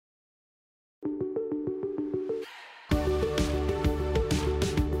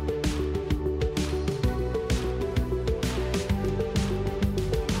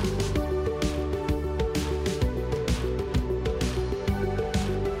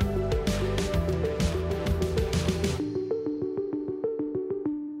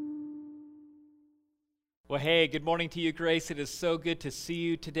Well, hey, good morning to you, Grace. It is so good to see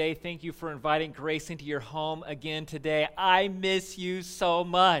you today. Thank you for inviting Grace into your home again today. I miss you so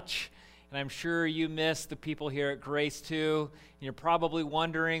much, and I'm sure you miss the people here at Grace too. And you're probably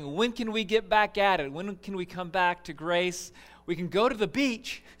wondering, when can we get back at it? When can we come back to Grace? We can go to the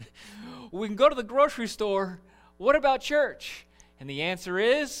beach. We can go to the grocery store. What about church? And the answer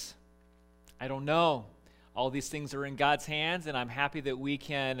is, I don't know. All these things are in God's hands, and I'm happy that we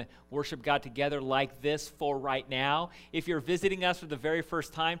can worship God together like this for right now. If you're visiting us for the very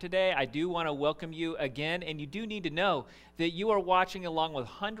first time today, I do want to welcome you again, and you do need to know that you are watching along with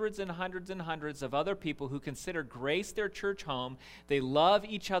hundreds and hundreds and hundreds of other people who consider Grace their church home. They love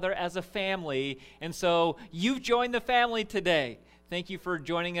each other as a family, and so you've joined the family today. Thank you for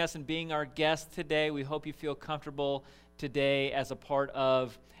joining us and being our guest today. We hope you feel comfortable today as a part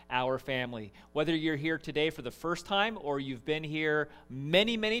of our family. Whether you're here today for the first time or you've been here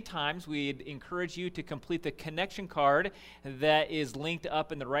many, many times, we'd encourage you to complete the connection card that is linked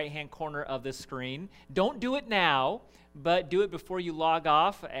up in the right-hand corner of the screen. Don't do it now, but do it before you log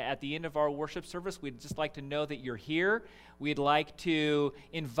off at the end of our worship service. We'd just like to know that you're here. We'd like to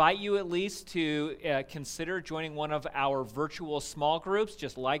invite you at least to consider joining one of our virtual small groups,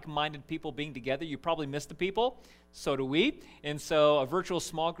 just like-minded people being together. You probably miss the people. So do we. And so a virtual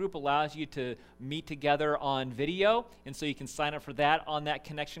small group allows you to meet together on video. And so you can sign up for that on that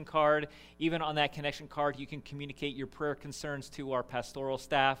connection card. Even on that connection card, you can communicate your prayer concerns to our pastoral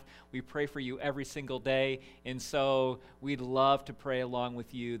staff. We pray for you every single day. And so we'd love to pray along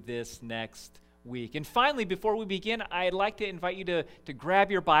with you this next week. And finally, before we begin, I'd like to invite you to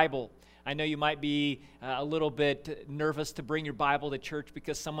grab your Bible. I know you might be a little bit nervous to bring your Bible to church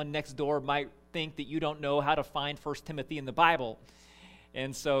because someone next door might think that you don't know how to find 1 Timothy in the Bible.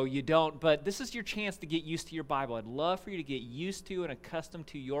 And so you don't, but this is your chance to get used to your Bible. I'd love for you to get used to and accustomed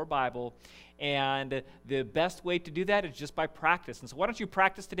to your Bible. And the best way to do that is just by practice. And so why don't you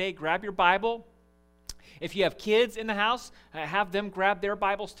practice today? Grab your Bible. If you have kids in the house, have them grab their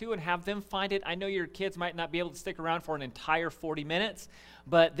Bibles too and have them find it. I know your kids might not be able to stick around for an entire 40 minutes,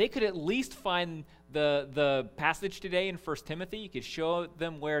 but they could at least find the passage today in 1 Timothy. You could show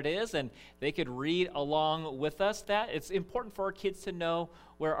them where it is, and they could read along with us that. It's important for our kids to know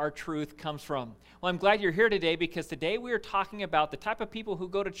where our truth comes from. Well, I'm glad you're here today because today we are talking about the type of people who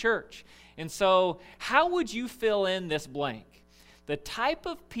go to church. And so how would you fill in this blank? The type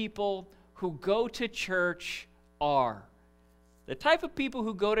of people who go to church are. The type of people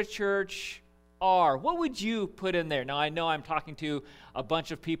who go to church are. What would you put in there? Now, I know I'm talking to a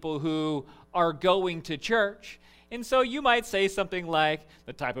bunch of people who are going to church, and so you might say something like,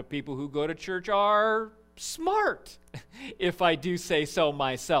 the type of people who go to church are smart, if I do say so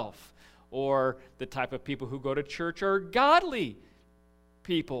myself. Or the type of people who go to church are godly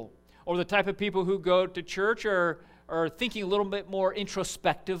people. Or the type of people who go to church are thinking a little bit more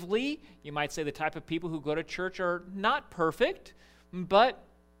introspectively. You might say the type of people who go to church are not perfect, but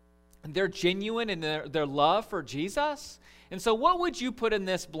they're genuine in their love for Jesus. And so what would you put in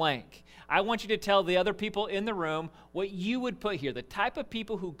this blank? I want you to tell the other people in the room what you would put here. The type of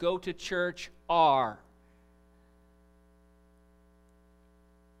people who go to church are.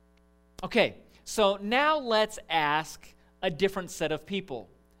 Okay, so now let's ask a different set of people.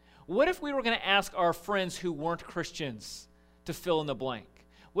 What if we were going to ask our friends who weren't Christians to fill in the blank?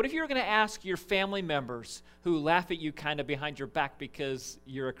 What if you were going to ask your family members who laugh at you kind of behind your back because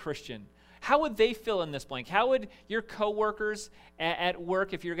you're a Christian? How would they fill in this blank? How would your coworkers at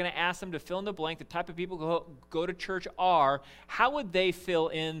work, if you're going to ask them to fill in the blank, the type of people who go to church are, how would they fill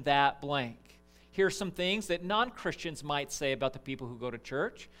in that blank? Here are some things that non-Christians might say about the people who go to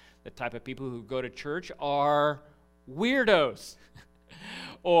church. The type of people who go to church are weirdos.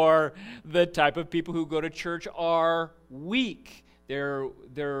 Or the type of people who go to church are weak. They're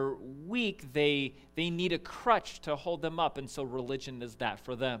weak. They need a crutch to hold them up, and so religion is that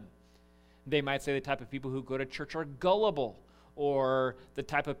for them. They might say the type of people who go to church are gullible, or the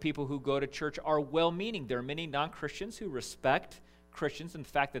type of people who go to church are well-meaning. There are many non-Christians who respect Christians in the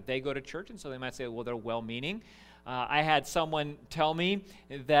fact that they go to church, and so they might say, well, they're well-meaning. I had someone tell me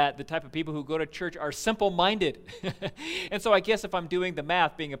that the type of people who go to church are simple-minded. And so I guess if I'm doing the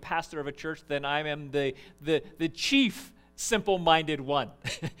math, being a pastor of a church, then I am the chief simple-minded one.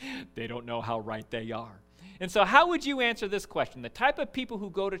 They don't know how right they are. And so how would you answer this question? The type of people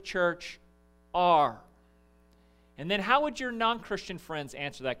who go to church are. And then how would your non-Christian friends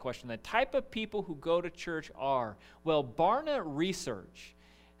answer that question? The type of people who go to church are. Well, Barna Research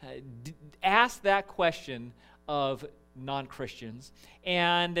asked that question of non-Christians,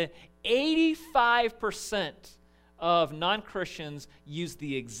 and 85% of non-Christians use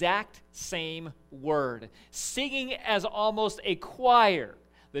the exact same word, singing as almost a choir.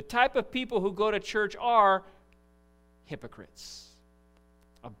 The type of people who go to church are hypocrites.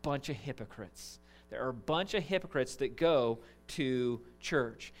 A bunch of hypocrites. There are a bunch of hypocrites that go to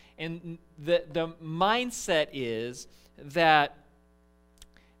church. And the mindset is that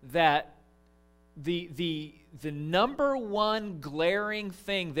the number one glaring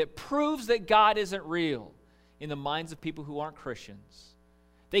thing that proves that God isn't real in the minds of people who aren't Christians,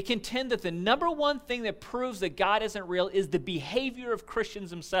 they contend that the number one thing that proves that God isn't real is the behavior of Christians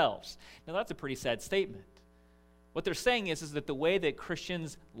themselves. Now, that's a pretty sad statement. What they're saying is that the way that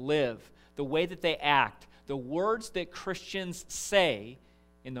Christians live, the way that they act, the words that Christians say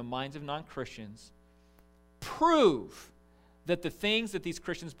in the minds of non-Christians prove that the things that these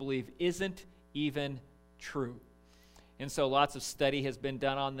Christians believe isn't even true. And so lots of study has been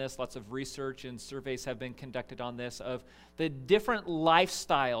done on this, lots of research and surveys have been conducted on this, of the different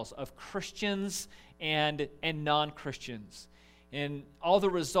lifestyles of Christians and non-Christians. And all the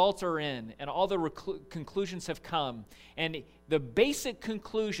results are in, and all the conclusions have come. And the basic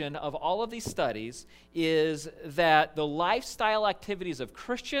conclusion of all of these studies is that the lifestyle activities of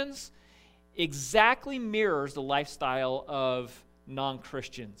Christians exactly mirrors the lifestyle of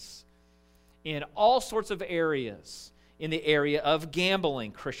non-Christians in all sorts of areas. In the area of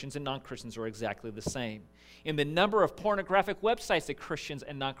gambling, Christians and non-Christians are exactly the same. In the number of pornographic websites that Christians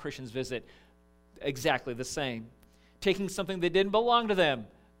and non-Christians visit, exactly the same. Taking something that didn't belong to them,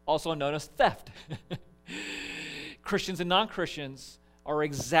 also known as theft. Christians and non-Christians are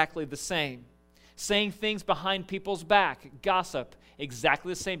exactly the same. Saying things behind people's back, gossip,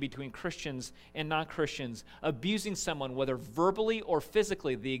 exactly the same between Christians and non-Christians. Abusing someone, whether verbally or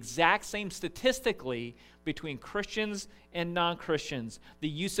physically, the exact same statistically between Christians and non-Christians. The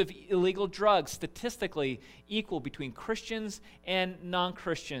use of illegal drugs, statistically equal between Christians and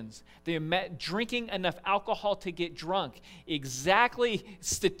non-Christians. Drinking enough alcohol to get drunk, exactly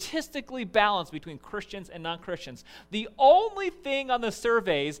statistically balanced between Christians and non-Christians. The only thing on the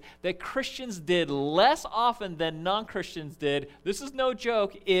surveys that Christians did less often than non-Christians did, this is no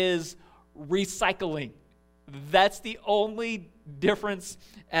joke, is recycling. That's the only difference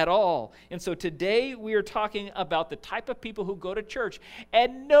at all. And so today we are talking about the type of people who go to church.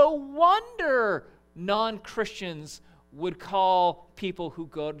 And no wonder non-Christians would call people who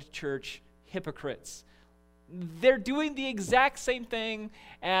go to church hypocrites. They're doing the exact same thing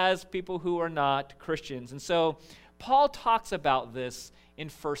as people who are not Christians. And so Paul talks about this in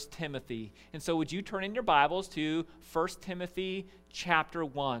 1 Timothy. And so would you turn in your Bibles to 1 Timothy chapter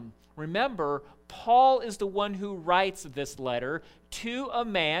 1. Remember, Paul is the one who writes this letter to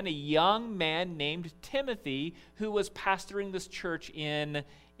a young man named Timothy, who was pastoring this church in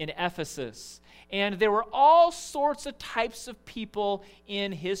Ephesus. And there were all sorts of types of people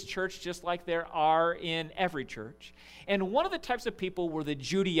in his church, just like there are in every church. And one of the types of people were the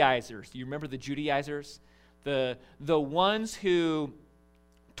Judaizers. Do you remember the Judaizers? The ones who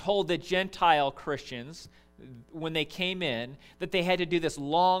told the Gentile Christians, when they came in, that they had to do this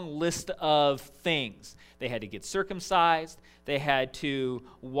long list of things. They had to get circumcised. They had to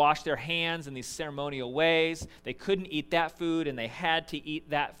wash their hands in these ceremonial ways. They couldn't eat that food, and they had to eat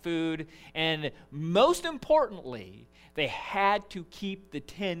that food. And most importantly, they had to keep the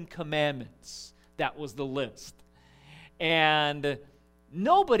 10 Commandments. That was the list. And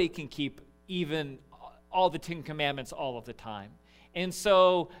nobody can keep even all the 10 Commandments all of the time. And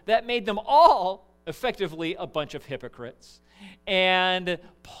so that made them all effectively a bunch of hypocrites. And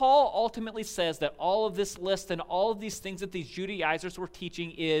Paul ultimately says that all of this list and all of these things that these Judaizers were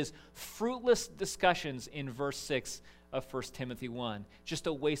teaching is fruitless discussions in verse 6 of 1 Timothy 1. Just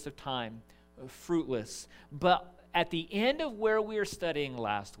a waste of time, fruitless. But at the end of where we were studying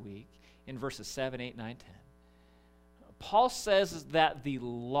last week, in verses 7, 8, 9, 10, Paul says that the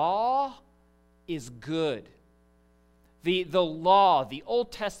law is good. The law, the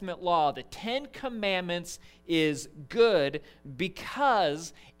Old Testament law, the 10 Commandments is good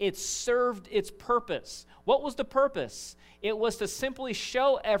because it served its purpose. What was the purpose? It was to simply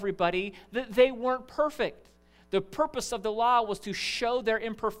show everybody that they weren't perfect. The purpose of the law was to show their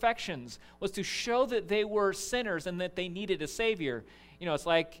imperfections, was to show that they were sinners and that they needed a Savior. You know, it's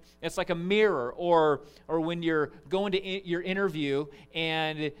like a mirror, or when you're going to your interview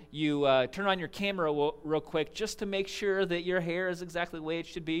and you turn on your camera real quick just to make sure that your hair is exactly the way it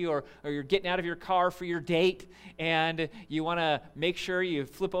should be, or you're getting out of your car for your date and you want to make sure you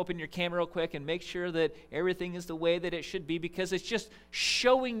flip open your camera real quick and make sure that everything is the way that it should be, because it's just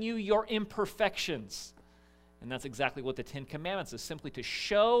showing you your imperfections. And that's exactly what the 10 Commandments is, simply to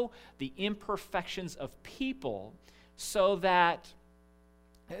show the imperfections of people so that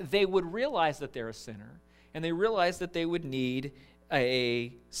they would realize that they're a sinner, and they realize that they would need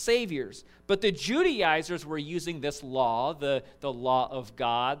a saviors. But the Judaizers were using this law, the law of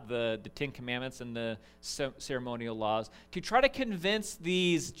God, the Ten Commandments and the ceremonial laws, to try to convince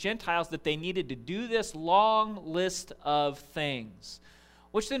these Gentiles that they needed to do this long list of things.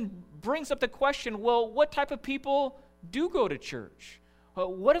 Which then brings up the question, well, what type of people do go to church?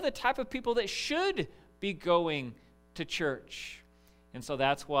 What are the type of people that should be going to church? And so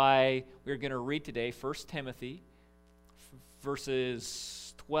that's why we're going to read today 1 Timothy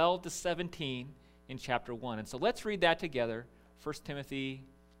verses 12 to 17 in chapter 1. And so let's read that together. 1 Timothy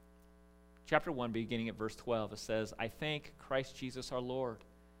chapter 1, beginning at verse 12. It says, I thank Christ Jesus our Lord,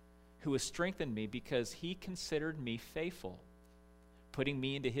 who has strengthened me because he considered me faithful, putting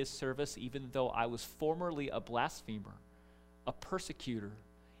me into his service even though I was formerly a blasphemer, a persecutor,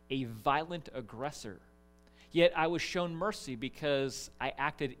 a violent aggressor. Yet I was shown mercy because I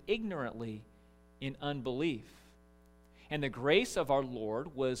acted ignorantly in unbelief. And the grace of our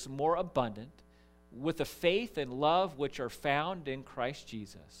Lord was more abundant with the faith and love which are found in Christ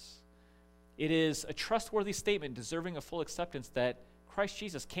Jesus. It is a trustworthy statement deserving of full acceptance that Christ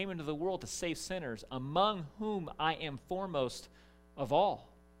Jesus came into the world to save sinners, among whom I am foremost of all.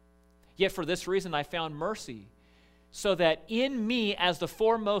 Yet for this reason I found mercy, so that in me as the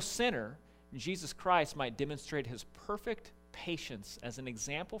foremost sinner, Jesus Christ might demonstrate his perfect patience as an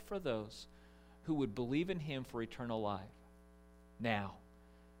example for those who would believe in him for eternal life. Now,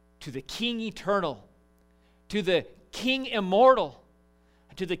 to the King eternal, to the King immortal,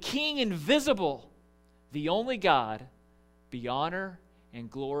 to the King invisible, the only God, be honor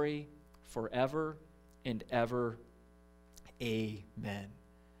and glory forever and ever. Amen.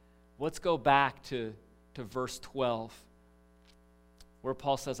 Let's go back to verse 12, where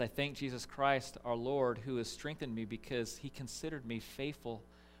Paul says, I thank Jesus Christ our Lord, who has strengthened me because he considered me faithful,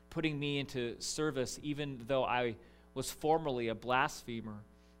 putting me into service even though I was formerly a blasphemer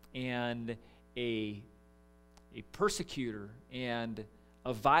and a persecutor and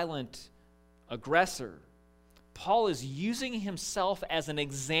a violent aggressor. Paul is using himself as an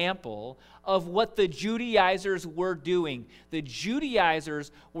example of what the Judaizers were doing. The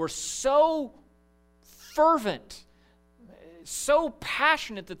Judaizers were so fervent, so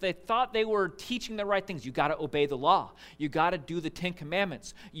passionate that they thought they were teaching the right things. You got to obey the law. You got to do the Ten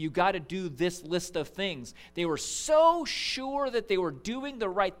Commandments. You got to do this list of things. They were so sure that they were doing the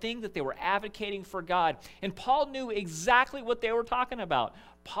right thing, that they were advocating for God. And Paul knew exactly what they were talking about.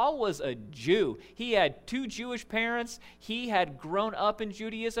 Paul was a Jew. He had 2 Jewish parents. He had grown up in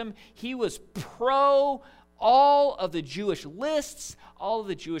Judaism. He was pro all of the Jewish lists, all of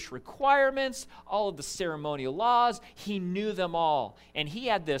the Jewish requirements, all of the ceremonial laws. He knew them all. And he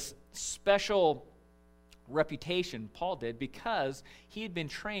had this special reputation, Paul did, because he had been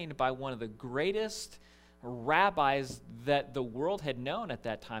trained by one of the greatest rabbis that the world had known at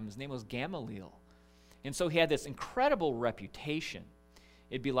that time. His name was Gamaliel. And so he had this incredible reputation.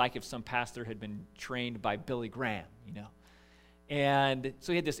 It'd be like if some pastor had been trained by Billy Graham, you know. And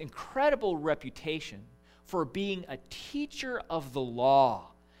so he had this incredible reputation for being a teacher of the law.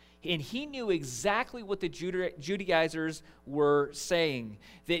 And he knew exactly what the Judaizers were saying,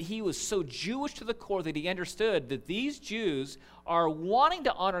 that he was so Jewish to the core that he understood that these Jews are wanting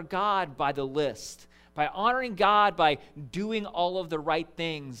to honor God by the list, by honoring God by doing all of the right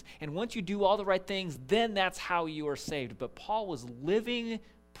things. And once you do all the right things, then that's how you are saved. But Paul was living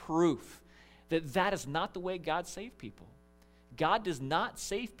proof that that is not the way God saved people. God does not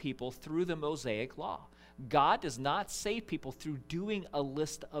save people through the Mosaic law. God does not save people through doing a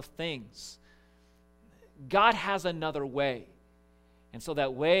list of things. God has another way. And so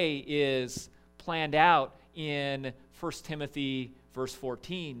that way is planned out in 1 Timothy verse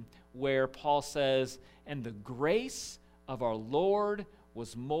 14, where Paul says, and the grace of our Lord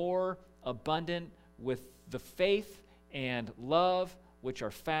was more abundant with the faith and love which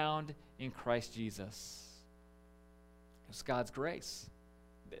are found in Christ Jesus. It's God's grace.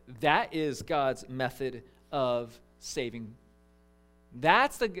 That is God's method of saving.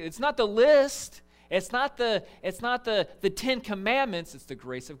 It's not the list. It's not the 10 Commandments. It's the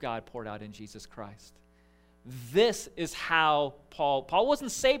grace of God poured out in Jesus Christ. This is how Paul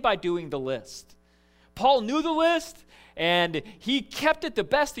wasn't saved by doing the list. Paul knew the list, and he kept it the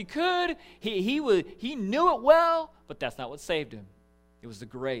best he could. He knew it well, but that's not what saved him. It was the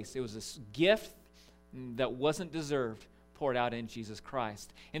grace. It was this gift that wasn't deserved, poured out in Jesus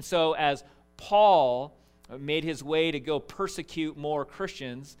Christ. And so as Paul made his way to go persecute more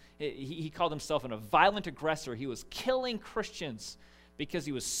Christians, he called himself a violent aggressor. He was killing Christians because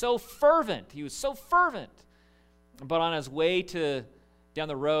he was so fervent. But on his way down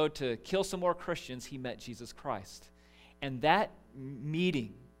the road to kill some more Christians, he met Jesus Christ. And that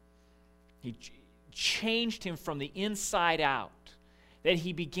meeting, he changed him from the inside out, that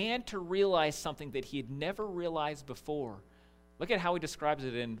he began to realize something that he had never realized before. Look at how he describes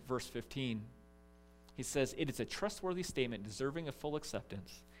it in verse 15. He says, "It is a trustworthy statement deserving of full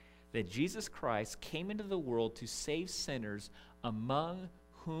acceptance that Jesus Christ came into the world to save sinners, among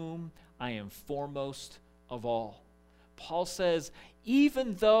whom I am foremost of all." Paul says,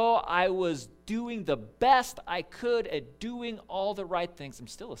 even though I was doing the best I could at doing all the right things, I'm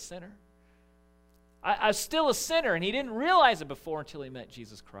still a sinner. I was still a sinner, and he didn't realize it before until he met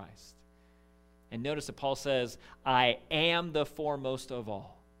Jesus Christ. And notice that Paul says, I am the foremost of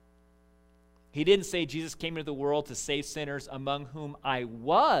all. He didn't say Jesus came into the world to save sinners, among whom I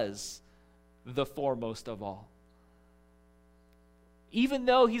was the foremost of all. Even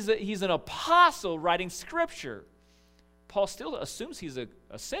though he's an apostle writing Scripture, Paul still assumes he's a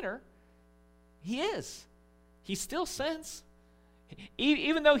sinner. He is. He still sins.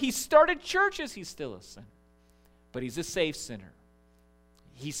 Even though he started churches, he's still a sinner. But he's a saved sinner.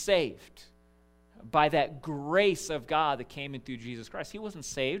 He's saved by that grace of God that came in through Jesus Christ. He wasn't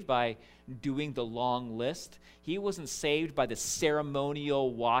saved by doing the long list. He wasn't saved by the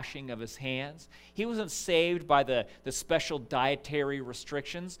ceremonial washing of his hands. He wasn't saved by the special dietary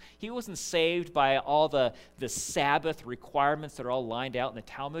restrictions. He wasn't saved by all the Sabbath requirements that are all lined out in the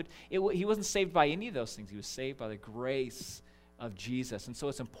Talmud. He wasn't saved by any of those things. He was saved by the grace of Jesus. And so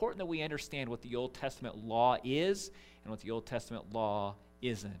it's important that we understand what the Old Testament law is and what the Old Testament law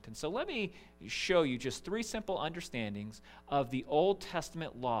isn't. And so let me show you just three simple understandings of the Old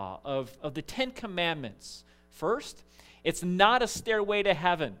Testament law, of the Ten Commandments. First, it's not a stairway to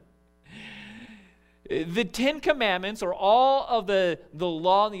heaven. The Ten Commandments, or all of the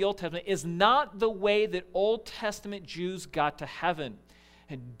law in the Old Testament, is not the way that Old Testament Jews got to heaven.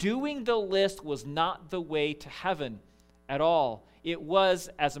 And doing the list was not the way to heaven at all. It was,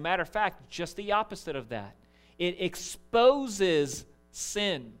 as a matter of fact, just the opposite of that. It exposes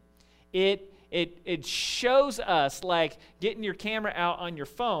sin. It shows us, like getting your camera out on your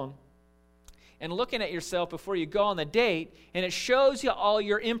phone and looking at yourself before you go on the date, and it shows you all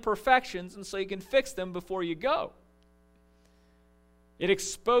your imperfections, and so you can fix them before you go. It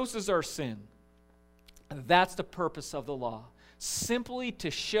exposes our sin. That's the purpose of the law. Simply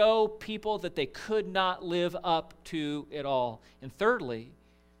to show people that they could not live up to it all. And thirdly,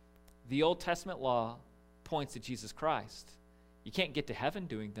 the Old Testament law points to Jesus Christ. You can't get to heaven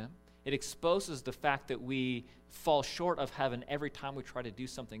doing them. It exposes the fact that we fall short of heaven every time we try to do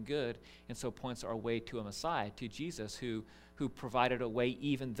something good, and so points our way to a Messiah, to Jesus, who provided a way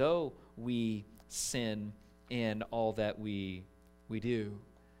even though we sin in all that we do.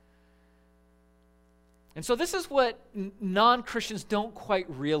 And so this is what non-Christians don't quite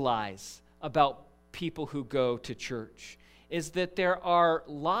realize about people who go to church, is that there are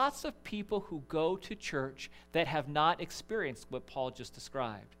lots of people who go to church that have not experienced what Paul just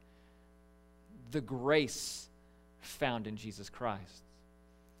described, the grace found in Jesus Christ.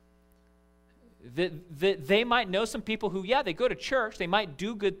 That they might know some people who, yeah, they go to church, they might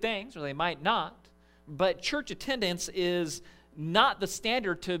do good things, or they might not, but church attendance is not the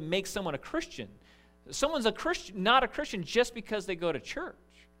standard to make someone a Christian. Someone's not a Christian just because they go to church.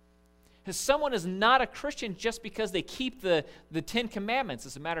 Someone is not a Christian just because they keep the Ten Commandments.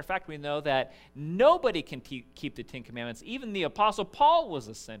 As a matter of fact, we know that nobody can keep the Ten Commandments. Even the Apostle Paul was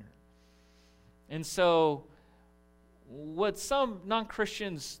a sinner. And so what some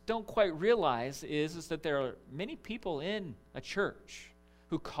non-Christians don't quite realize is that there are many people in a church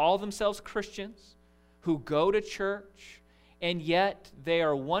who call themselves Christians, who go to church, and yet they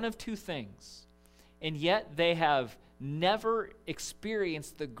are one of two things. And yet they have never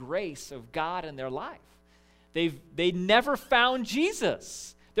experienced the grace of God in their life. They never found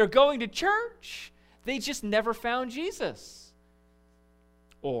Jesus. They're going to church. They just never found Jesus.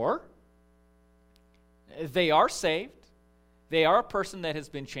 Or they are saved. They are a person that has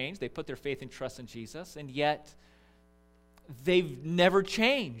been changed. They put their faith and trust in Jesus, and yet they've never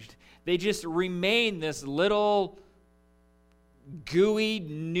changed. They just remain this little gooey,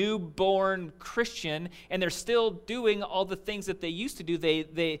 newborn Christian, and they're still doing all the things that they used to do.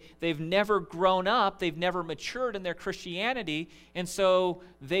 They've never grown up. They've never matured in their Christianity, and so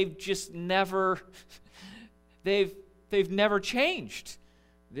they've just never, they've never changed.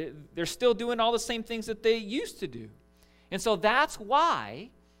 They're still doing all the same things that they used to do. And so that's why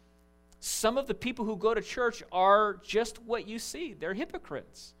some of the people who go to church are just what you see. They're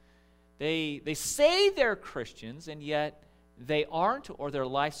hypocrites. They say they're Christians, and yet they aren't, or their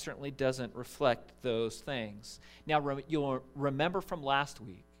life certainly doesn't reflect those things. Now, you'll remember from last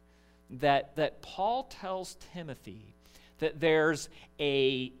week that Paul tells Timothy that there's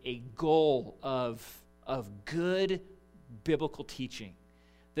a goal of good biblical teaching,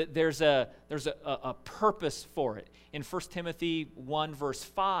 that there's a purpose for it. In 1 Timothy 1, verse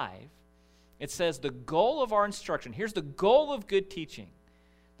 5, it says the goal of our instruction, here's the goal of good teaching.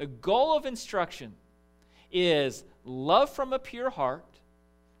 The goal of instruction is love from a pure heart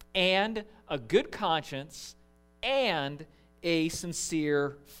and a good conscience and a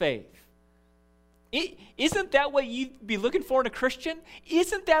sincere faith. Isn't that what you'd be looking for in a Christian?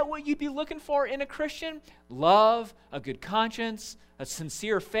 Isn't that what you'd be looking for in a Christian? Love, a good conscience, a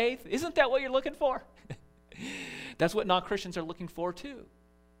sincere faith. Isn't that what you're looking for? That's what non-Christians are looking for too.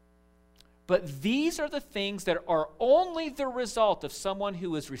 But these are the things that are only the result of someone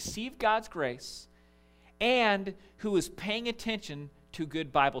who has received God's grace and who is paying attention to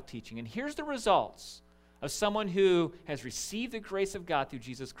good Bible teaching. And here's the results of someone who has received the grace of God through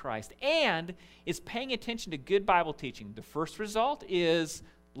Jesus Christ and is paying attention to good Bible teaching. The first result is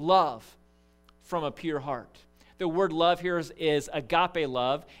love from a pure heart. The word love here is agape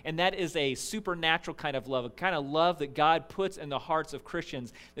love, and that is a supernatural kind of love, a kind of love that God puts in the hearts of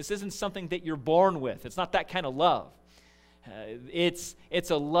Christians. This isn't something that you're born with. It's not that kind of love. It's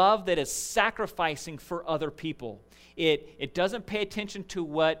a love that is sacrificing for other people. It doesn't pay attention to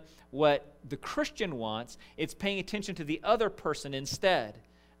what the Christian wants. It's paying attention to the other person instead.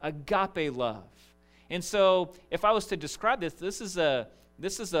 Agape love. And so if I was to describe this is an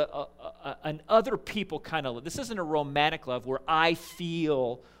other people kind of love. This isn't a romantic love where I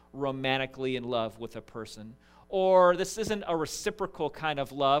feel romantically in love with a person. Or this isn't a reciprocal kind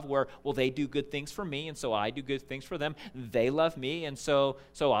of love where, well, they do good things for me, and so I do good things for them. They love me, and so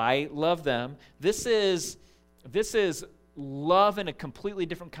I love them. This is love in a completely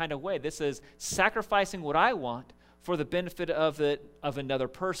different kind of way. This is sacrificing what I want for the benefit of another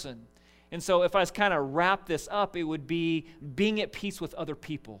person. And so if I was kind of wrap this up, it would be being at peace with other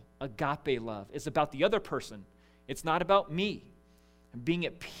people. Agape love is about the other person. It's not about me. Being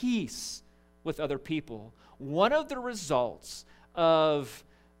at peace with other people. One of the results of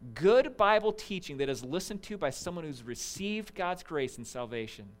good Bible teaching that is listened to by someone who's received God's grace and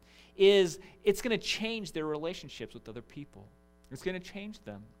salvation is it's going to change their relationships with other people. It's going to change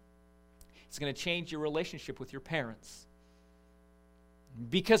them. It's going to change your relationship with your parents.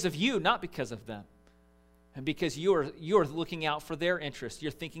 Because of you, not because of them. And because you're looking out for their interests.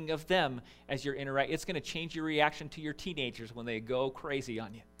 You're thinking of them as you're interacting. It's going to change your reaction to your teenagers when they go crazy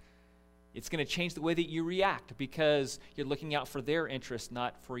on you. It's going to change the way that you react because you're looking out for their interests,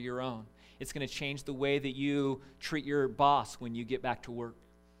 not for your own. It's going to change the way that you treat your boss when you get back to work.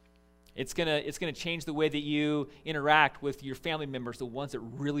 It's going to change the way that you interact with your family members, the ones that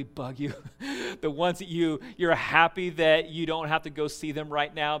really bug you, the ones that you're happy that you don't have to go see them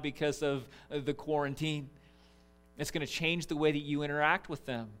right now because of the quarantine. It's going to change the way that you interact with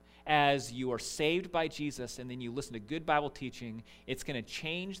them. As you are saved by Jesus and then you listen to good Bible teaching, it's going to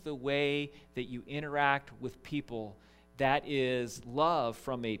change the way that you interact with people. That is love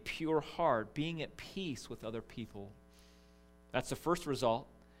from a pure heart, being at peace with other people. That's the first result.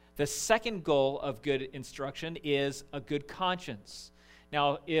 The second goal of good instruction is a good conscience.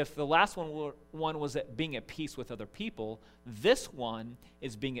 Now, if the last one was at being at peace with other people, this one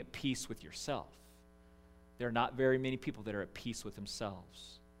is being at peace with yourself. There are not very many people that are at peace with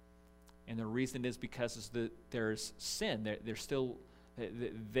themselves. And the reason is because there's sin.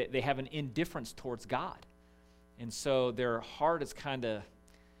 They have an indifference towards God. And so their heart is kind of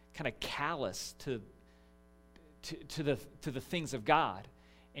callous to the things of God.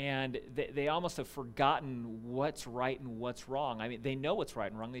 And they almost have forgotten what's right and what's wrong. I mean, they know what's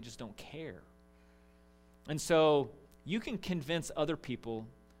right and wrong, they just don't care. And so you can convince other people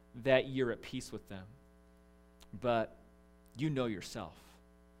that you're at peace with them, but you know yourself.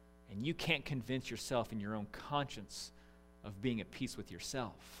 And you can't convince yourself in your own conscience of being at peace with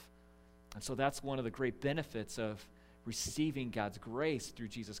yourself. And so that's one of the great benefits of receiving God's grace through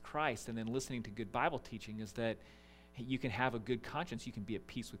Jesus Christ and then listening to good Bible teaching is that you can have a good conscience. You can be at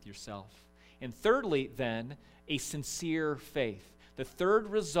peace with yourself. And thirdly, then, a sincere faith. The third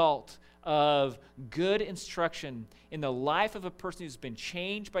result of good instruction in the life of a person who's been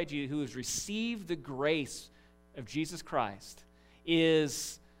changed by Jesus, who has received the grace of Jesus Christ,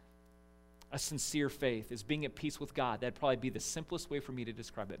 is a sincere faith, is being at peace with God. That'd probably be the simplest way for me to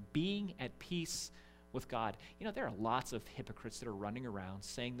describe it. Being at peace with God. You know, there are lots of hypocrites that are running around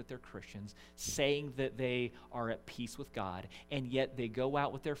saying that they're Christians, saying that they are at peace with God, and yet they go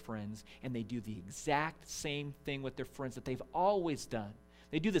out with their friends and they do the exact same thing with their friends that they've always done.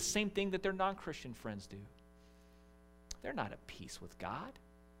 They do the same thing that their non-Christian friends do. They're not at peace with God.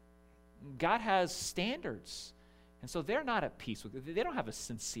 God has standards, and so they're not at peace with God. They don't have a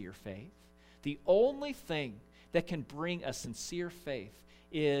sincere faith. The only thing that can bring a sincere faith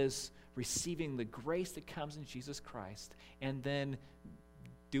is receiving the grace that comes in Jesus Christ and then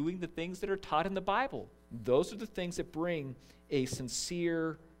doing the things that are taught in the Bible. Those are the things that bring a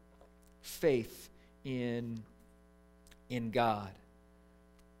sincere faith in God.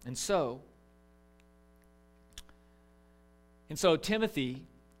 And so Timothy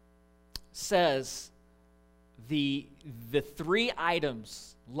says the three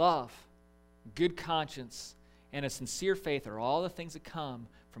items, love, good conscience, and a sincere faith, are all the things that come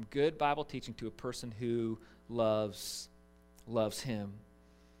from good Bible teaching to a person who loves him.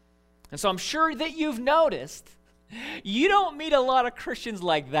 And so I'm sure that you've noticed you don't meet a lot of Christians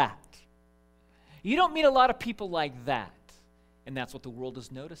like that. You don't meet a lot of people like that. And that's what the world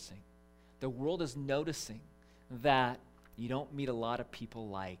is noticing. The world is noticing that you don't meet a lot of people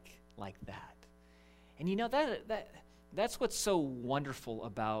like that. And you know, that's what's so wonderful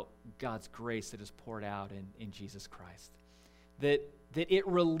about God's grace that is poured out in Jesus Christ. That it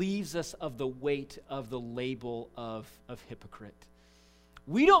relieves us of the weight of the label of hypocrite.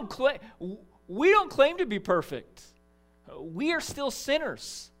 We don't claim to be perfect. We are still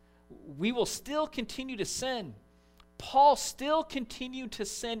sinners. We will still continue to sin. Paul still continued to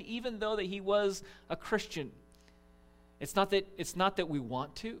sin even though that he was a Christian. It's not that we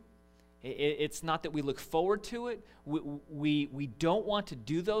want to. It's not that we look forward to it. We don't want to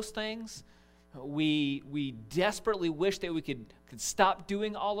do those things. We desperately wish that we could stop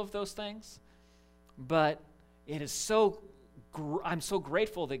doing all of those things. But it is I'm so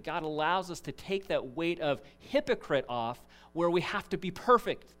grateful that God allows us to take that weight of hypocrite off where we have to be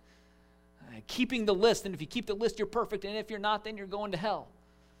perfect. Keeping the list, and if you keep the list, you're perfect, and if you're not, then you're going to hell.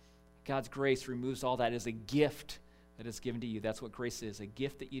 God's grace removes all that as a gift that is given to you. That's what grace is, a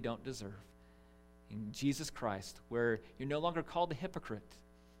gift that you don't deserve. In Jesus Christ, where you're no longer called a hypocrite.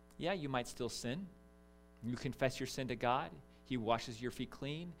 Yeah, you might still sin. You confess your sin to God. He washes your feet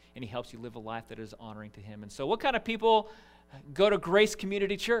clean, and he helps you live a life that is honoring to him. And so what kind of people go to Grace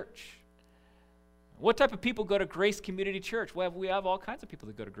Community Church? What type of people go to Grace Community Church? Well, we have all kinds of people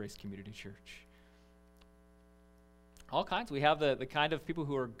that go to Grace Community Church. All kinds. We have the kind of people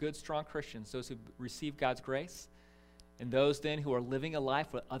who are good, strong Christians, those who receive God's grace, and those then who are living a life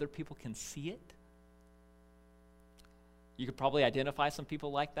where other people can see it. You could probably identify some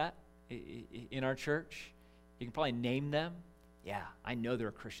people like that in our church. You can probably name them. Yeah, I know they're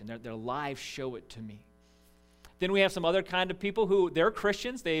a Christian. Their lives show it to me. Then we have some other kind of people who, they're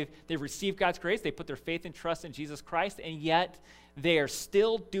Christians, they've received God's grace, they put their faith and trust in Jesus Christ, and yet they are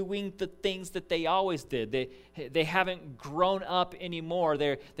still doing the things that they always did. They haven't grown up anymore.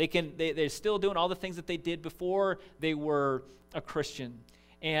 They're still doing all the things that they did before they were a Christian.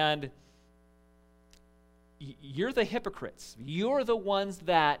 And you're the hypocrites. You're the ones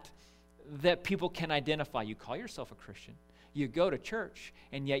that people can identify. You call yourself a Christian. You go to church,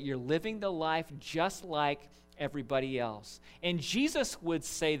 and yet you're living the life just like everybody else. And Jesus would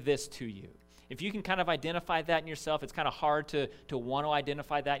say this to you. If you can kind of identify that in yourself, it's kind of hard to want to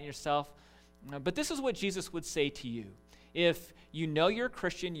identify that in yourself. But this is what Jesus would say to you. If you know you're a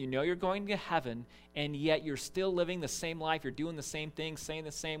Christian, you know you're going to heaven, and yet you're still living the same life, you're doing the same things, saying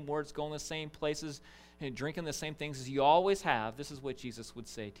the same words, going the same places, and drinking the same things as you always have, this is what Jesus would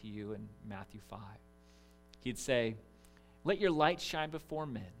say to you in Matthew 5. He'd say, "Let your light shine before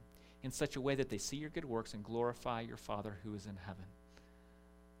men in such a way that they see your good works and glorify your Father who is in heaven."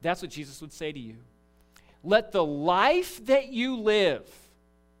 That's what Jesus would say to you. Let the life that you live,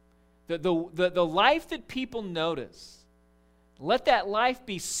 the life that people notice, let that life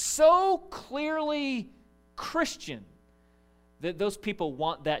be so clearly Christian that those people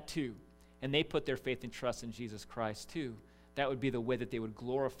want that too. And they put their faith and trust in Jesus Christ too. That would be the way that they would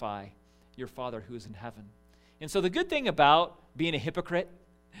glorify your Father who is in heaven. And so the good thing about being a hypocrite,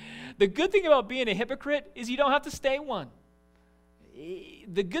 is you don't have to stay one.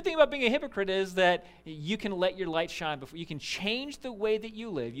 The good thing about being a hypocrite is that you can let your light shine before. You can change the way that you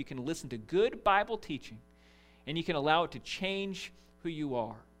live. You can listen to good Bible teaching, and you can allow it to change who you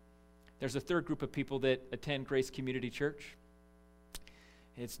are. There's a third group of people that attend Grace Community Church.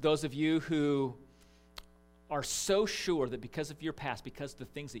 It's those of you who are so sure that because of your past, because of the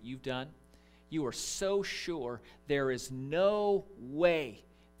things that you've done, you are so sure there is no way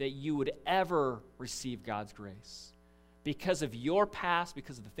that you would ever receive God's grace. Because of your past,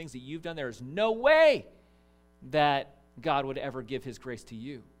 because of the things that you've done, there is no way that God would ever give his grace to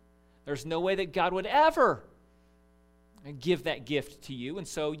you. There's no way that God would ever give that gift to you. And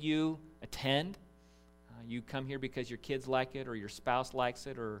so you attend. You come here because your kids like it, or your spouse likes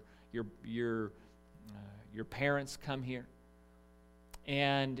it, or your parents come here.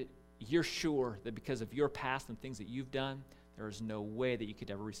 And you're sure that because of your past and things that you've done, there is no way that you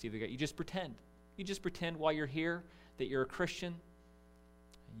could ever receive the God. You just pretend. You just pretend while you're here that you're a Christian.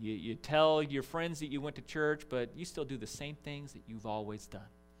 You tell your friends that you went to church, but you still do the same things that you've always done.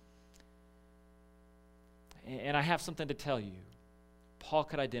 And I have something to tell you. Paul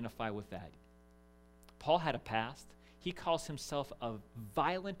could identify with that. Paul had a past. He calls himself a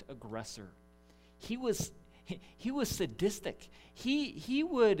violent aggressor. He was sadistic. He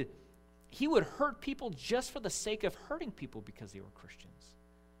would hurt people just for the sake of hurting people because they were Christians.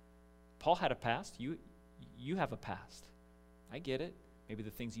 Paul had a past. You have a past. I get it. Maybe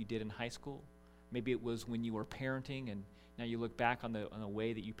the things you did in high school. Maybe it was when you were parenting, and now you look back on the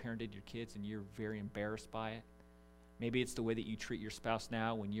way that you parented your kids and you're very embarrassed by it. Maybe it's the way that you treat your spouse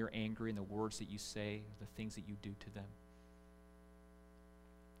now when you're angry, and the words that you say, the things that you do to them.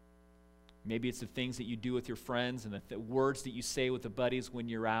 Maybe it's the things that you do with your friends and the words that you say with the buddies when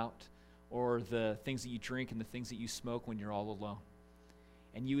you're out, or the things that you drink and the things that you smoke when you're all alone.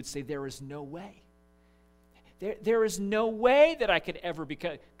 And you would say, there is no way. There is no way that I could ever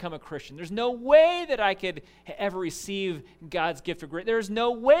become a Christian. There's no way that I could ever receive God's gift of grace. There's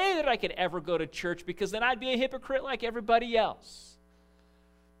no way that I could ever go to church, because then I'd be a hypocrite like everybody else.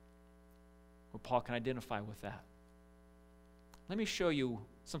 Well, Paul can identify with that. Let me show you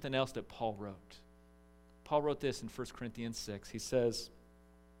something else that Paul wrote. Paul wrote this in 1 Corinthians 6. He says,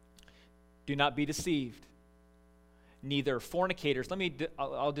 do not be deceived. Neither fornicators.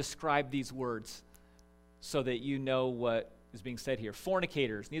 I'll describe these words so that you know what is being said here.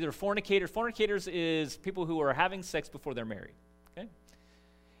 Fornicators. Neither fornicators. Fornicators is people who are having sex before they're married. Okay?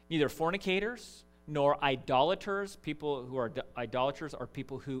 Neither fornicators nor idolaters. People who are idolaters are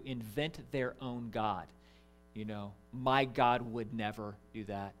people who invent their own God. You know, my God would never do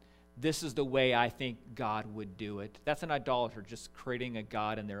that. This is the way I think God would do it. That's an idolater, just creating a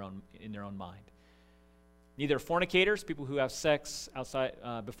God in their own mind. Neither fornicators, people who have sex outside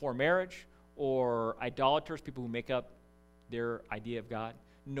before marriage, or idolaters, people who make up their idea of God,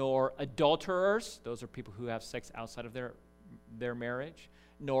 nor adulterers, those are people who have sex outside of their marriage,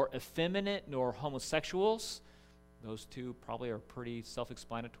 nor effeminate, nor homosexuals. Those two probably are pretty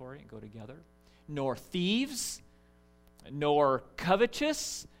self-explanatory and go together. Nor thieves, nor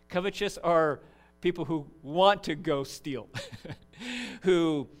covetous. Covetous are people who want to go steal,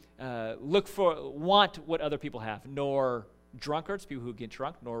 who want what other people have. Nor drunkards, people who get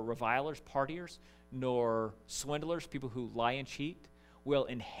drunk, nor revilers, partiers, nor swindlers, people who lie and cheat, will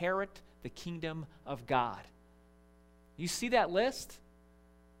inherit the kingdom of God. You see that list?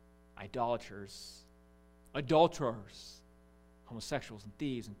 Idolaters, adulterers, homosexuals and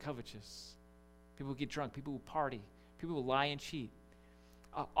thieves and covetous, people who get drunk, people who party, people who lie and cheat.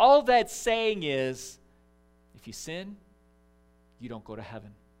 All that's saying is, if you sin, you don't go to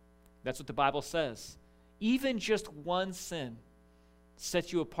heaven. That's what the Bible says. Even just one sin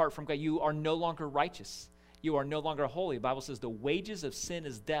sets you apart from God. You are no longer righteous. You are no longer holy. The Bible says the wages of sin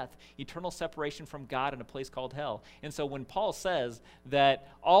is death, eternal separation from God in a place called hell. And so when Paul says that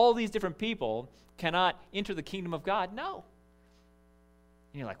all these different people cannot enter the kingdom of God, no.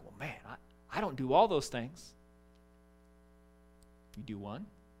 And you're like, well, man, I don't do all those things. You do one?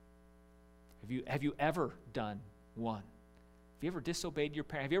 Have you ever done one? Have you ever disobeyed your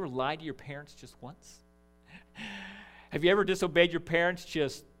parents? Have you ever lied to your parents just once? Have you ever disobeyed your parents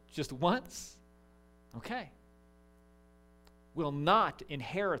just once? Okay. Will not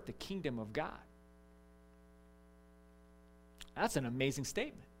inherit the kingdom of God. That's an amazing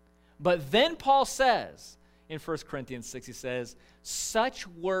statement. But then Paul says in 1 Corinthians 6, he says, such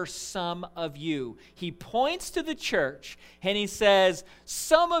were some of you. He points to the church and he says,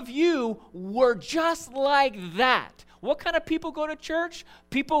 some of you were just like that. What kind of people go to church?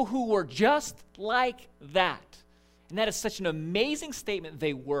 People who were just like that. And that is such an amazing statement.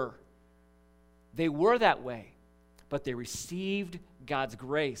 They were. They were that way. But they received God's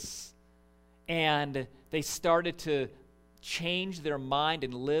grace. And they started to change their mind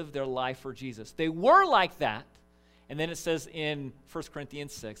and live their life for Jesus. They were like that. And then it says in 1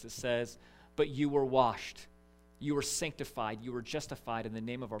 Corinthians 6, it says, but you were washed, you were sanctified, you were justified in the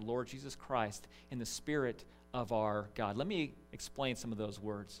name of our Lord Jesus Christ in the Spirit of our God. Let me explain some of those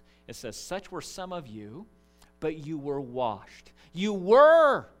words. It says, such were some of you, but you were washed. You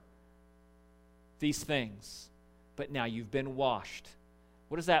were these things, but now you've been washed.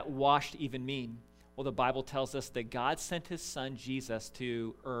 What does that washed even mean? Well, the Bible tells us that God sent his son Jesus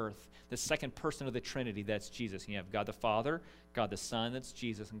to earth, the second person of the Trinity, that's Jesus. You have God the Father, God the Son, that's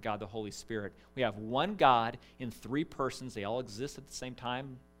Jesus, and God the Holy Spirit. We have one God in three persons. They all exist at the same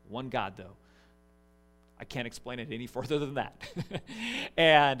time. One God, though. I can't explain it any further than that.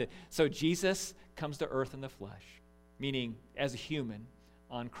 And so Jesus comes to earth in the flesh, meaning as a human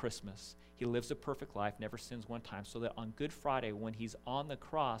on Christmas. He lives a perfect life, never sins one time, so that on Good Friday, when he's on the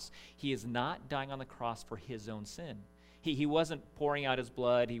cross, he is not dying on the cross for his own sin. He wasn't pouring out his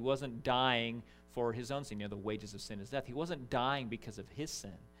blood. He wasn't dying for his own sin. You know, the wages of sin is death. He wasn't dying because of his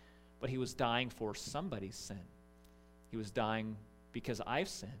sin, but he was dying for somebody's sin. He was dying because I've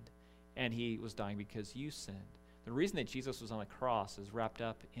sinned, and he was dying because you sinned. The reason that Jesus was on the cross is wrapped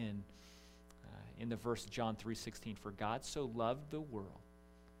up in the verse John 3:16. For God so loved the world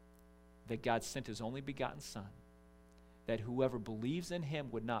that God sent his only begotten Son, that whoever believes in him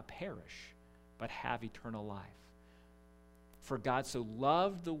would not perish, but have eternal life. For God so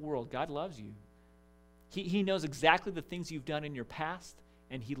loved the world. God loves you. He knows exactly the things you've done in your past,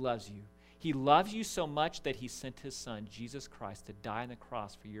 and he loves you. He loves you so much that he sent his Son, Jesus Christ, to die on the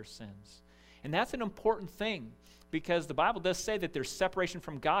cross for your sins. And that's an important thing, because the Bible does say that there's separation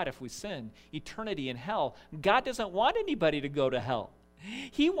from God if we sin, eternity in hell. God doesn't want anybody to go to hell.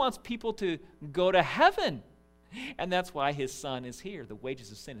 He wants people to go to heaven. And that's why his Son is here. The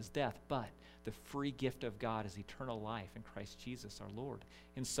wages of sin is death, but the free gift of God is eternal life in Christ Jesus our Lord.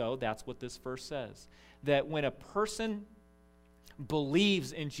 And so that's what this verse says, that when a person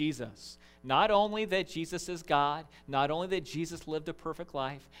believes in Jesus, not only that Jesus is God, not only that Jesus lived a perfect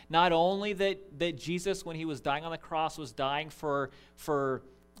life, not only that Jesus, when he was dying on the cross, was dying for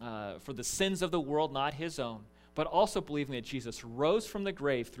the sins of the world, not his own, but also believing that Jesus rose from the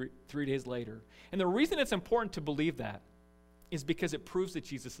grave three days later. And the reason it's important to believe that is because it proves that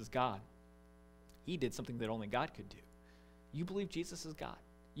Jesus is God. He did something that only God could do. You believe Jesus is God.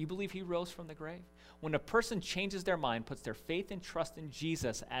 You believe he rose from the grave. When a person changes their mind, puts their faith and trust in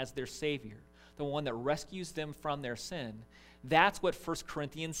Jesus as their Savior, the one that rescues them from their sin, that's what 1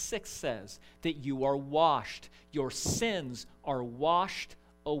 Corinthians 6 says, that you are washed. Your sins are washed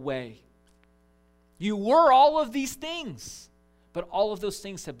away. You were all of these things, but all of those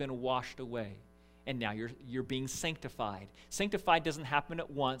things have been washed away. And now you're being sanctified. Sanctified doesn't happen at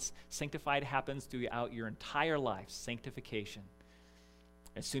once. Sanctified happens throughout your entire life, sanctification.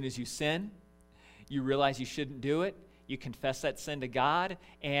 As soon as you sin, you realize you shouldn't do it. You confess that sin to God,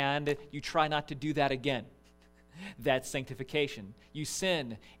 and you try not to do that again. That's sanctification. You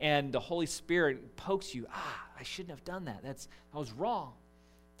sin, and the Holy Spirit pokes you. I shouldn't have done that. I was wrong.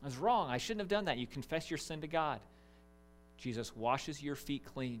 I was wrong. I shouldn't have done that. You confess your sin to God. Jesus washes your feet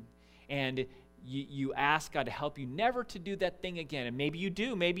clean, and you ask God to help you never to do that thing again. And maybe you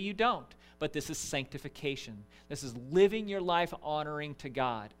do, maybe you don't. But this is sanctification. This is living your life honoring to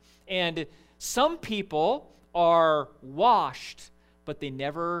God. And some people are washed, but they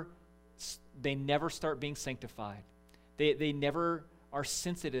never start being sanctified. They never are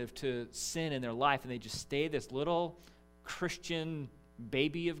sensitive to sin in their life, and they just stay this little Christian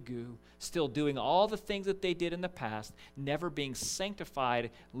baby of goo, still doing all the things that they did in the past, never being sanctified,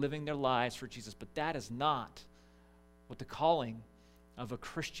 living their lives for Jesus. But that is not what the calling of a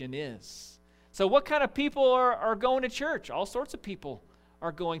Christian is. So what kind of people are going to church? All sorts of people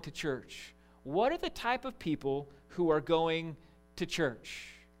are going to church. What are the type of people who are going to church?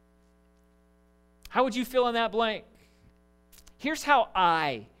 How would you fill in that blank? Here's how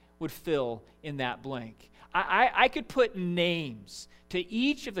I would fill in that blank. I could put names to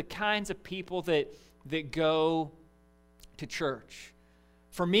each of the kinds of people that go to church.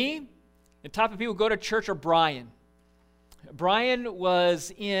 For me, the type of people who go to church are Brian. Brian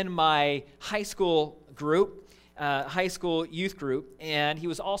was in my high school group, high school youth group, and he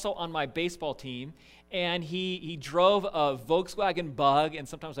was also on my baseball team. And he drove a Volkswagen Bug, and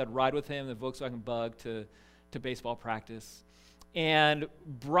sometimes I'd ride with him, the Volkswagen Bug, to baseball practice. And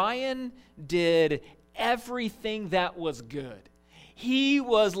Brian did everything that was good. He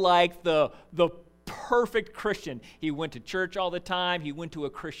was like the perfect Christian. He went to church all the time. He went to a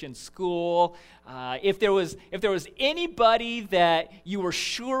Christian school. If there was anybody that you were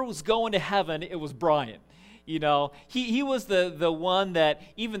sure was going to heaven, it was Brian. You know, he was the one that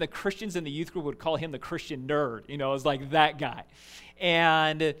even the Christians in the youth group would call him the Christian nerd. You know, it was like that guy.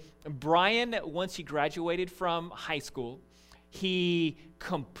 And Brian, once he graduated from high school, he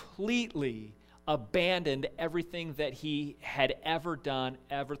completely abandoned everything that he had ever done,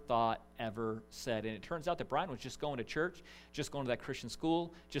 ever thought, ever said. And it turns out that Brian was just going to church, just going to that Christian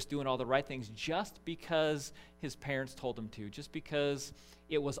school, just doing all the right things just because his parents told him to, just because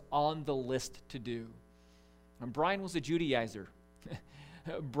it was on the list to do. And Brian was a Judaizer.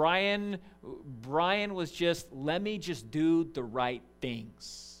 Brian was just, let me just do the right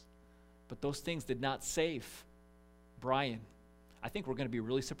things. But those things did not save Brian. I think we're going to be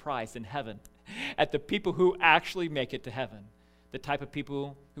really surprised in heaven at the people who actually make it to heaven. The type of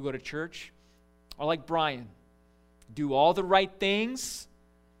people who go to church are like Brian, do all the right things,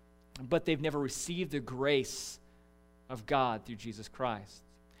 but they've never received the grace of God through Jesus Christ.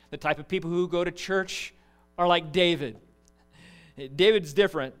 The type of people who go to church are like David. David's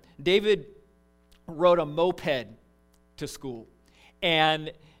different. David rode a moped to school,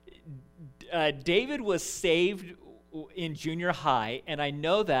 and David was saved in junior high, and I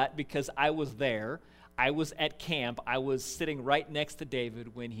know that because I was there. I was at camp. I was sitting right next to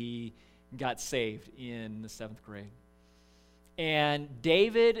David when he got saved in the 7th grade. And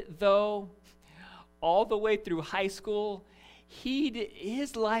David, though, all the way through high school,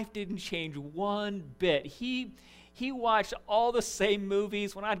 his life didn't change one bit. He watched all the same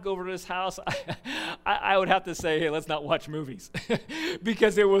movies. When I'd go over to his house, I would have to say, hey, let's not watch movies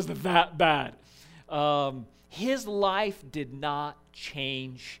because it was that bad. His life did not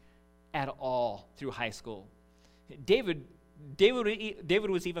change at all through high school. David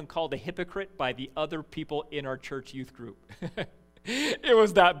was even called a hypocrite by the other people in our church youth group. It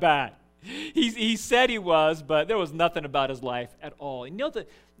was that bad. He said he was, but there was nothing about his life at all. And you know,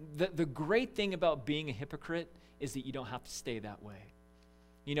 the great thing about being a hypocrite is that you don't have to stay that way.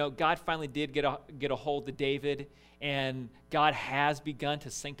 You know, God finally did get a hold of David, and God has begun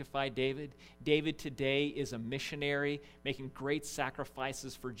to sanctify David. David today is a missionary, making great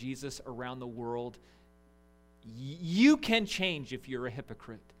sacrifices for Jesus around the world. You can change if you're a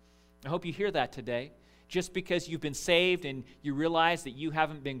hypocrite. I hope you hear that today. Just because you've been saved and you realize that you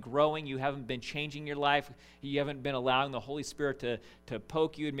haven't been growing, you haven't been changing your life, you haven't been allowing the Holy Spirit to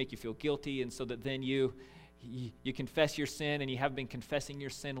poke you and make you feel guilty, and so that then you confess your sin, and you haven't been confessing your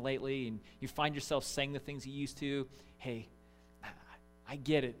sin lately, and you find yourself saying the things you used to. Hey, I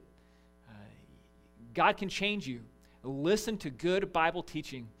get it. God can change you. Listen to good Bible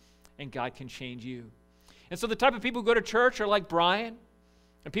teaching, and God can change you. And so the type of people who go to church are like Brian,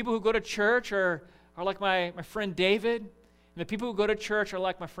 and people who go to church are like my friend David, and the people who go to church are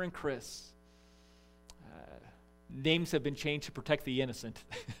like my friend Chris. Names have been changed to protect the innocent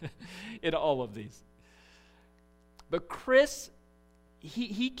in all of these. But Chris,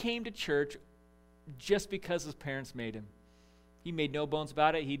 he came to church just because his parents made him. He made no bones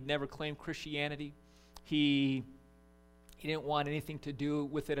about it. He'd never claimed Christianity. He didn't want anything to do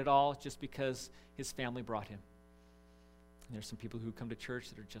with it at all, just because his family brought him. And there's some people who come to church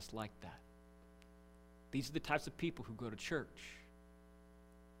that are just like that. These are the types of people who go to church.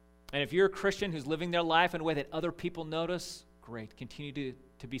 And if you're a Christian who's living their life in a way that other people notice, great. Continue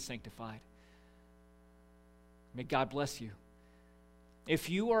to be sanctified. May God bless you. If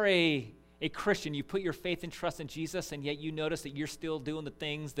you are a Christian, you put your faith and trust in Jesus, and yet you notice that you're still doing the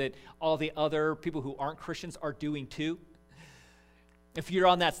things that all the other people who aren't Christians are doing too. If you're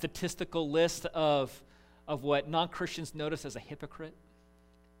on that statistical list of what non-Christians notice as a hypocrite,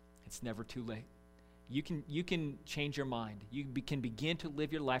 it's never too late. You can change your mind. You can begin to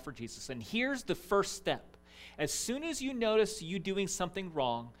live your life for Jesus. And here's the first step. As soon as you notice you doing something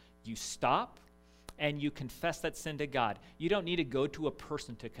wrong, you stop and you confess that sin to God. You don't need to go to a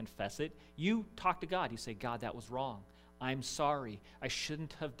person to confess it. You talk to God. You say, God, that was wrong. I'm sorry. I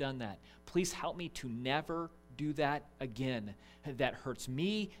shouldn't have done that. Please help me to never do that again. That hurts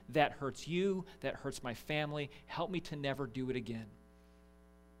me. That hurts you. That hurts my family. Help me to never do it again.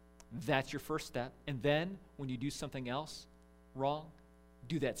 That's your first step. And then when you do something else wrong,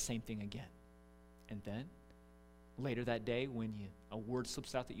 do that same thing again. And then later that day, when a word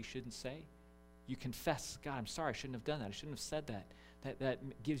slips out that you shouldn't say, you confess, God, I'm sorry, I shouldn't have done that. I shouldn't have said that. That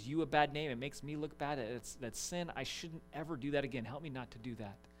gives you a bad name. It makes me look bad. That's sin. I shouldn't ever do that again. Help me not to do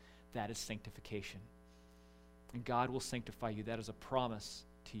that. That is sanctification. And God will sanctify you. That is a promise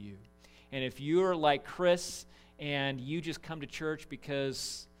to you. And if you're like Chris and you just come to church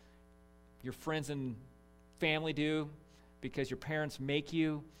because your friends and family do, because your parents make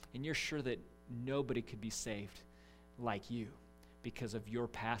you, and you're sure that nobody could be saved like you because of your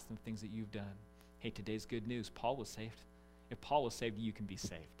past and things that you've done. Hey, today's good news. Paul was saved. If Paul was saved, you can be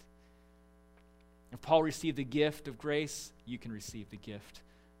saved. If Paul received the gift of grace, you can receive the gift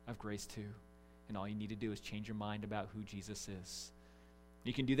of grace too. And all you need to do is change your mind about who Jesus is.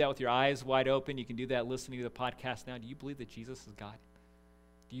 You can do that with your eyes wide open. You can do that listening to the podcast now. Do you believe that Jesus is God?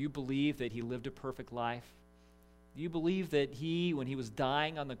 Do you believe that he lived a perfect life? Do you believe that he, when he was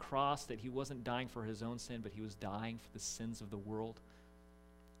dying on the cross, that he wasn't dying for his own sin, but he was dying for the sins of the world?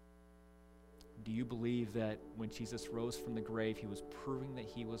 Do you believe that when Jesus rose from the grave, he was proving that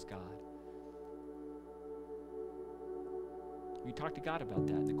he was God? You talk to God about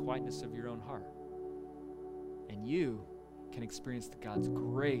that in the quietness of your own heart. And you can experience God's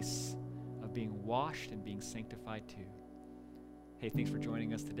grace of being washed and being sanctified too. Hey, thanks for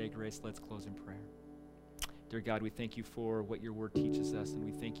joining us today, Grace. Let's close in prayer. Dear God, we thank you for what your word teaches us, and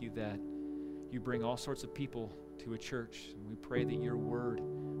we thank you that you bring all sorts of people to a church, and we pray that your word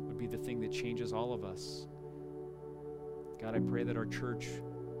would be the thing that changes all of us. God, I pray that our church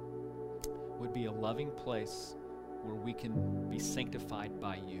would be a loving place where we can be sanctified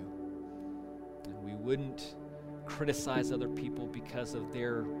by you, and we wouldn't criticize other people because of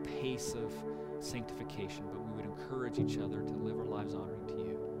their pace of sanctification, but we would encourage each other to live our lives honoring to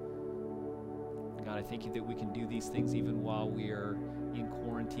you. God, I thank you that we can do these things even while we are in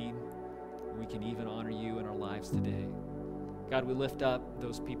quarantine. We can even honor you in our lives today. God, we lift up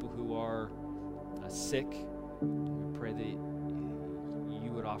those people who are sick. We pray that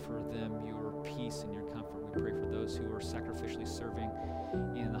you would offer them your peace and your comfort. We pray for those who are sacrificially serving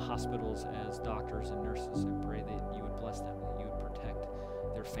in the hospitals as doctors and nurses. I pray that you would bless them, that you would protect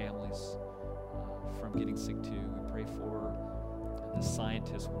their families from getting sick too. We pray for the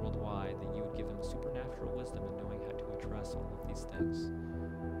scientists worldwide, that you would give them supernatural wisdom in knowing how to address all of these things.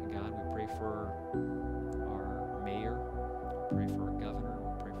 And God, we pray for our mayor, we pray for our governor,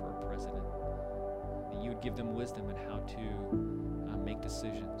 we pray for our president, that you would give them wisdom in how to make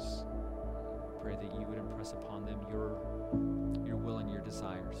decisions. We pray that you would impress upon them your will and your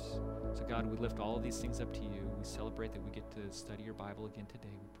desires. So God, we lift all of these things up to you. We celebrate that we get to study your Bible again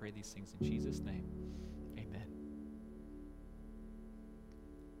today. We pray these things in Jesus' name.